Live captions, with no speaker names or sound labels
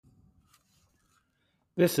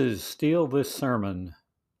This is Steal This Sermon,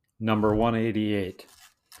 number 188,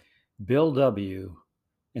 Bill W.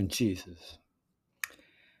 and Jesus.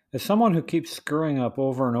 As someone who keeps screwing up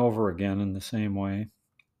over and over again in the same way,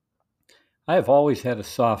 I have always had a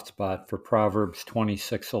soft spot for Proverbs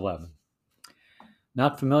 26:11.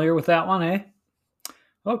 Not familiar with that one, eh?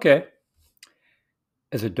 Okay.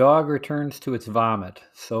 As a dog returns to its vomit,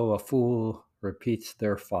 so a fool repeats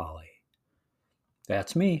their folly.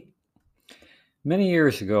 That's me. Many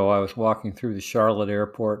years ago, I was walking through the Charlotte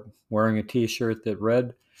airport wearing a t-shirt that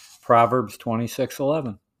read Proverbs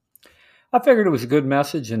 26:11. I figured it was a good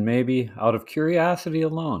message, and maybe, out of curiosity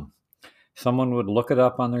alone, someone would look it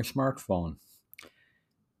up on their smartphone.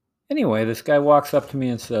 Anyway, this guy walks up to me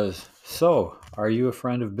and says, "So, are you a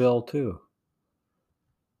friend of Bill too?"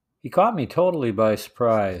 He caught me totally by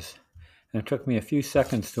surprise, and it took me a few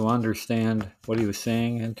seconds to understand what he was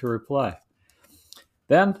saying and to reply.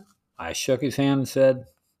 Then I shook his hand and said,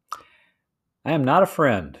 "I am not a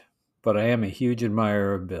friend, but I am a huge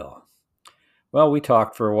admirer of Bill." Well, we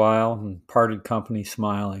talked for a while and parted company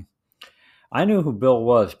smiling. I knew who Bill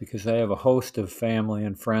was because I have a host of family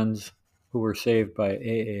and friends who were saved by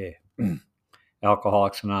AA,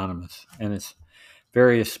 Alcoholics Anonymous, and its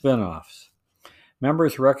various spin-offs.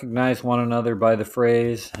 Members recognize one another by the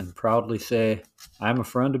phrase and proudly say, "I'm a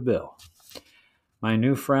friend of Bill." My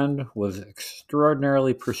new friend was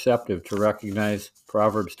extraordinarily perceptive to recognize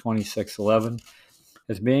Proverbs 26:11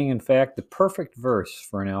 as being, in fact, the perfect verse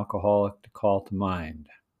for an alcoholic to call to mind.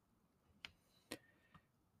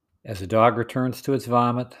 As a dog returns to its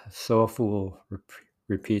vomit, so a fool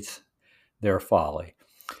repeats their folly.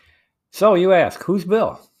 So you ask, who's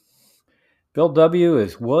Bill? Bill W.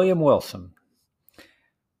 is William Wilson.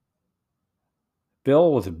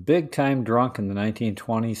 Bill was a big-time drunk in the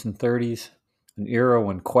 1920s and 30s, an era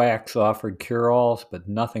when quacks offered cure-alls, but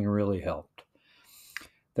nothing really helped.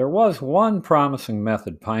 There was one promising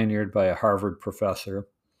method pioneered by a Harvard professor,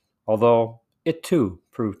 although it too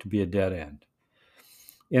proved to be a dead end.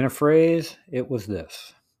 In a phrase, it was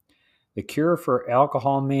this: the cure for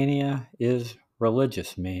alcohol mania is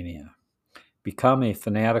religious mania. Become a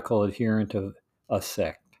fanatical adherent of a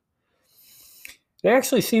sect. It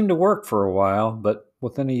actually seemed to work for a while, but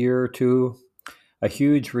within a year or two, a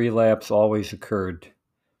huge relapse always occurred.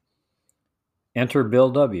 Enter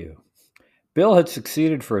Bill W. Bill had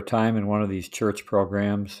succeeded for a time in one of these church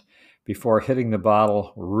programs before hitting the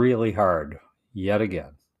bottle really hard, yet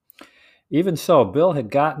again. Even so, Bill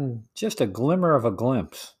had gotten just a glimmer of a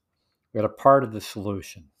glimpse at a part of the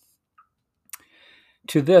solution.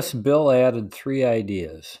 To this, Bill added 3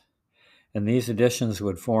 ideas, and these additions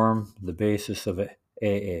would form the basis of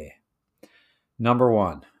AA. Number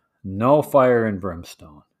 1, no fire and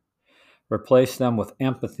brimstone. Replace them with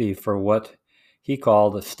empathy for what he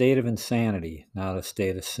called a state of insanity, not a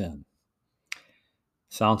state of sin.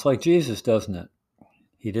 Sounds like Jesus, doesn't it?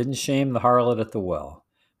 He didn't shame the harlot at the well.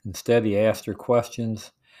 Instead, he asked her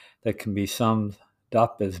questions that can be summed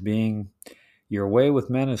up as being, "Your way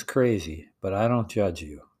with men is crazy, but I don't judge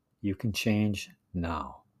you. You can change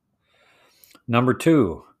now." Number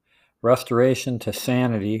 2, restoration to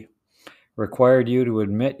sanity required you to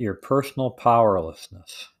admit your personal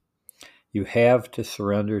powerlessness. You have to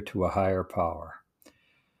surrender to a higher power.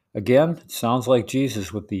 Again, it sounds like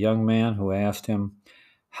Jesus with the young man who asked him,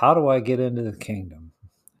 "How do I get into the kingdom?"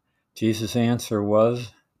 Jesus' answer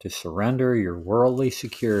was to surrender your worldly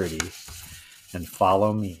security and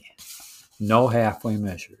follow me. No halfway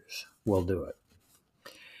measures will do it.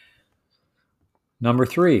 Number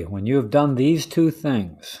 3, when you have done these 2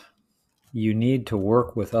 things, you need to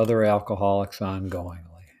work with other alcoholics ongoingly.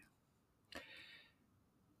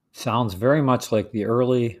 Sounds very much like the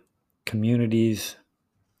early communities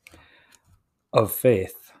of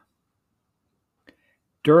faith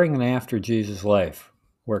during and after Jesus' life,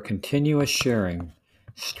 where continuous sharing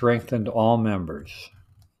strengthened all members.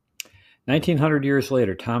 1900 years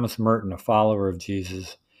later, Thomas Merton, a follower of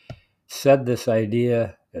Jesus, said this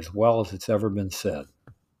idea as well as it's ever been said.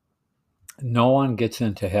 No one gets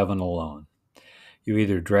into heaven alone. You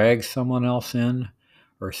either drag someone else in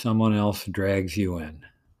or someone else drags you in.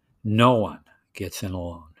 No one gets in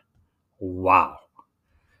alone. Wow.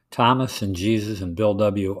 Thomas and Jesus and Bill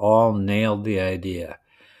W. all nailed the idea,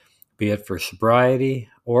 be it for sobriety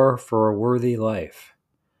or for a worthy life.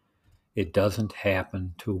 It doesn't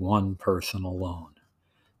happen to one person alone.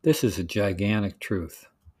 This is a gigantic truth.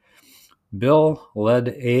 Bill led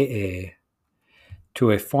AA to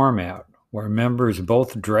a format where members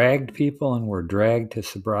both dragged people and were dragged to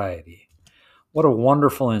sobriety. What a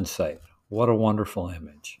wonderful insight. What a wonderful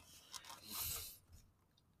image.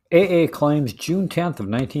 AA claims June 10th of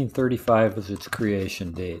 1935 as its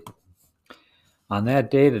creation date. On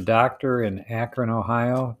that date, a doctor in Akron,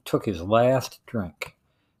 Ohio, took his last drink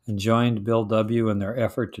and joined Bill W. in their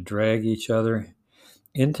effort to drag each other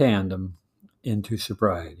in tandem into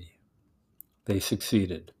sobriety. They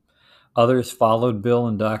succeeded. Others followed Bill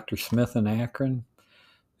and Dr. Smith in Akron.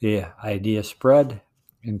 The idea spread.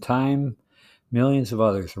 In time, millions of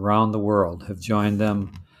others around the world have joined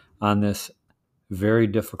them on this very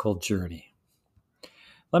difficult journey.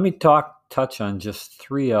 Let me touch on just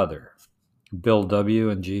 3 other Bill W.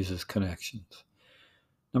 and Jesus connections.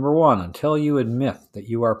 Number 1, until you admit that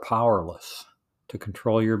you are powerless to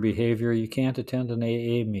control your behavior, you can't attend an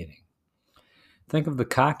AA meeting. Think of the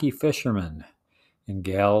cocky fishermen in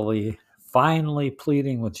Galilee finally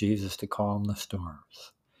pleading with Jesus to calm the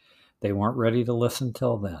storms. They weren't ready to listen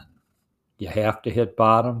till then. You have to hit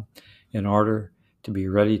bottom in order to be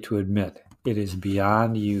ready to admit it is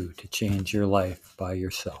beyond you to change your life by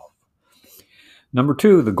yourself. Number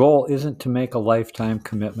 2, the goal isn't to make a lifetime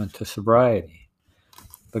commitment to sobriety.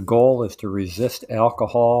 The goal is to resist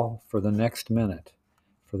alcohol for the next minute,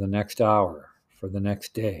 for the next hour, for the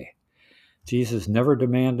next day. Jesus never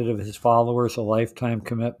demanded of his followers a lifetime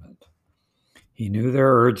commitment. He knew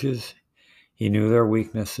their urges, he knew their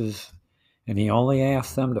weaknesses, and he only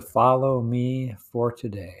asked them to follow me for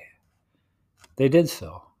today. They did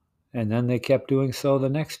so, and then they kept doing so the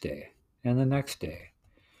next day and the next day.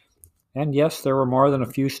 And yes, there were more than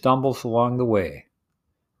a few stumbles along the way.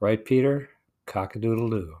 Right, Peter?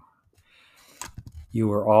 Cock-a-doodle-doo. You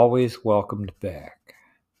were always welcomed back.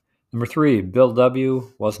 Number 3, Bill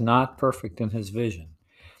W. was not perfect in his vision.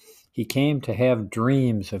 He came to have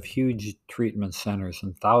dreams of huge treatment centers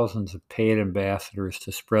and thousands of paid ambassadors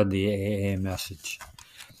to spread the AA message.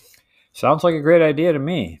 Sounds like a great idea to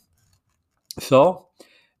me. So,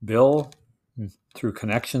 Bill, through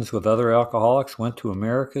connections with other alcoholics, went to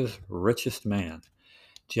America's richest man,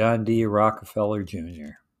 John D. Rockefeller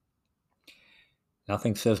Jr.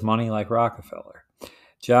 Nothing says money like Rockefeller.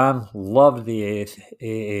 John loved the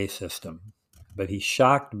AA system, but he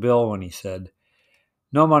shocked Bill when he said,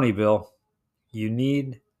 "No money, Bill. You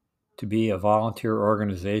need to be a volunteer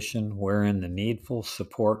organization wherein the needful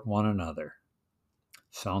support one another."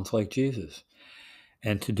 Sounds like Jesus.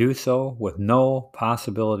 And to do so with no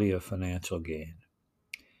possibility of financial gain.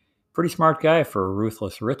 Pretty smart guy for a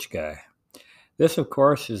ruthless rich guy. This, of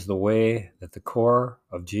course, is the way that the core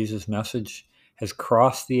of Jesus' message has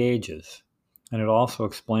crossed the ages, and it also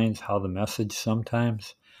explains how the message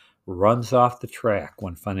sometimes runs off the track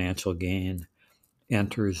when financial gain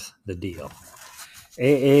enters the deal.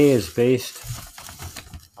 AA is based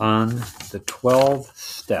on the 12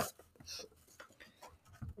 steps.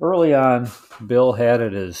 Early on, Bill had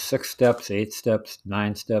it as 6 steps, 8 steps,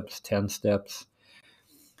 9 steps, 10 steps,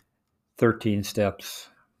 13 steps,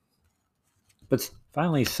 but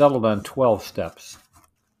finally settled on 12 steps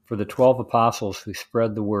for the 12 apostles who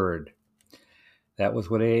spread the word. That was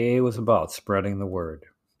what AA was about, spreading the word.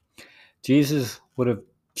 Jesus would have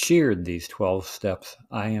cheered these 12 steps,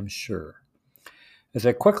 I am sure. As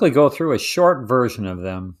I quickly go through a short version of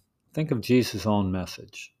them, think of Jesus' own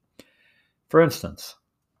message. For instance,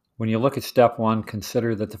 when you look at step 1,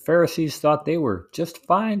 consider that the Pharisees thought they were just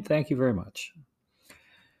fine, thank you very much.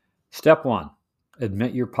 Step 1,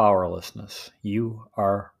 admit your powerlessness. You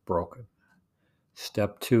are broken.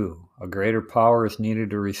 Step 2, a greater power is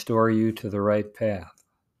needed to restore you to the right path.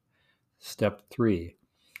 Step 3,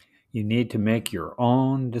 you need to make your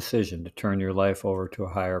own decision to turn your life over to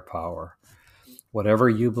a higher power. Whatever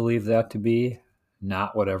you believe that to be,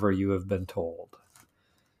 not whatever you have been told.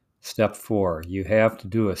 Step 4, you have to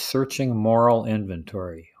do a searching moral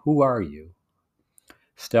inventory. Who are you?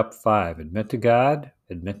 Step 5, admit to God,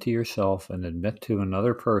 admit to yourself, and admit to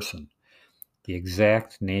another person the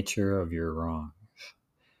exact nature of your wrongs.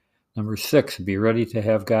 Number 6, be ready to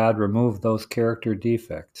have God remove those character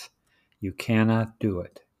defects. You cannot do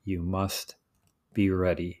it. You must be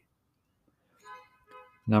ready.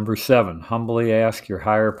 Number 7, humbly ask your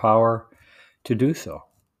higher power to do so.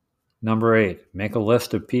 Number 8, make a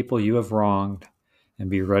list of people you have wronged and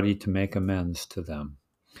be ready to make amends to them.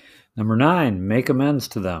 Number 9, make amends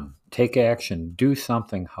to them. Take action. Do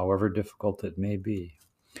something, however difficult it may be.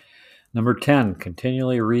 Number 10,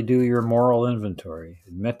 continually redo your moral inventory.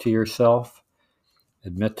 Admit to yourself,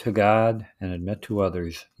 admit to God, and admit to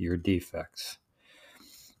others your defects.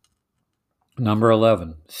 Number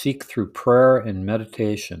 11, seek through prayer and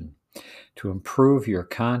meditation to improve your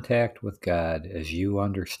contact with God as you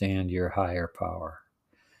understand your higher power.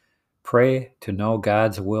 Pray to know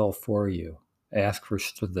God's will for you. Ask for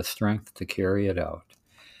the strength to carry it out.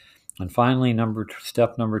 And finally,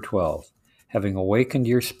 step number 12, having awakened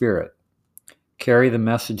your spirit, carry the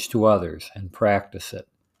message to others and practice it.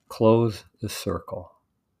 Close the circle.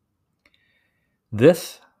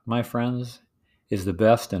 This, my friends, is the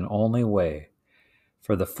best and only way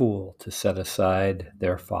for the fool to set aside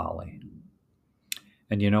their folly.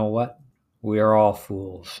 And you know what? We are all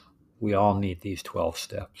fools. We all need these 12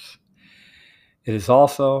 steps. It is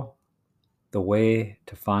also the way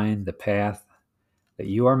to find the path that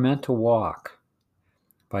you are meant to walk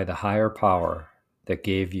by the higher power that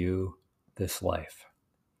gave you this life.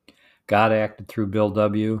 God acted through Bill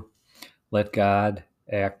W. Let God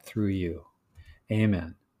act through you.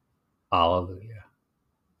 Amen. Hallelujah.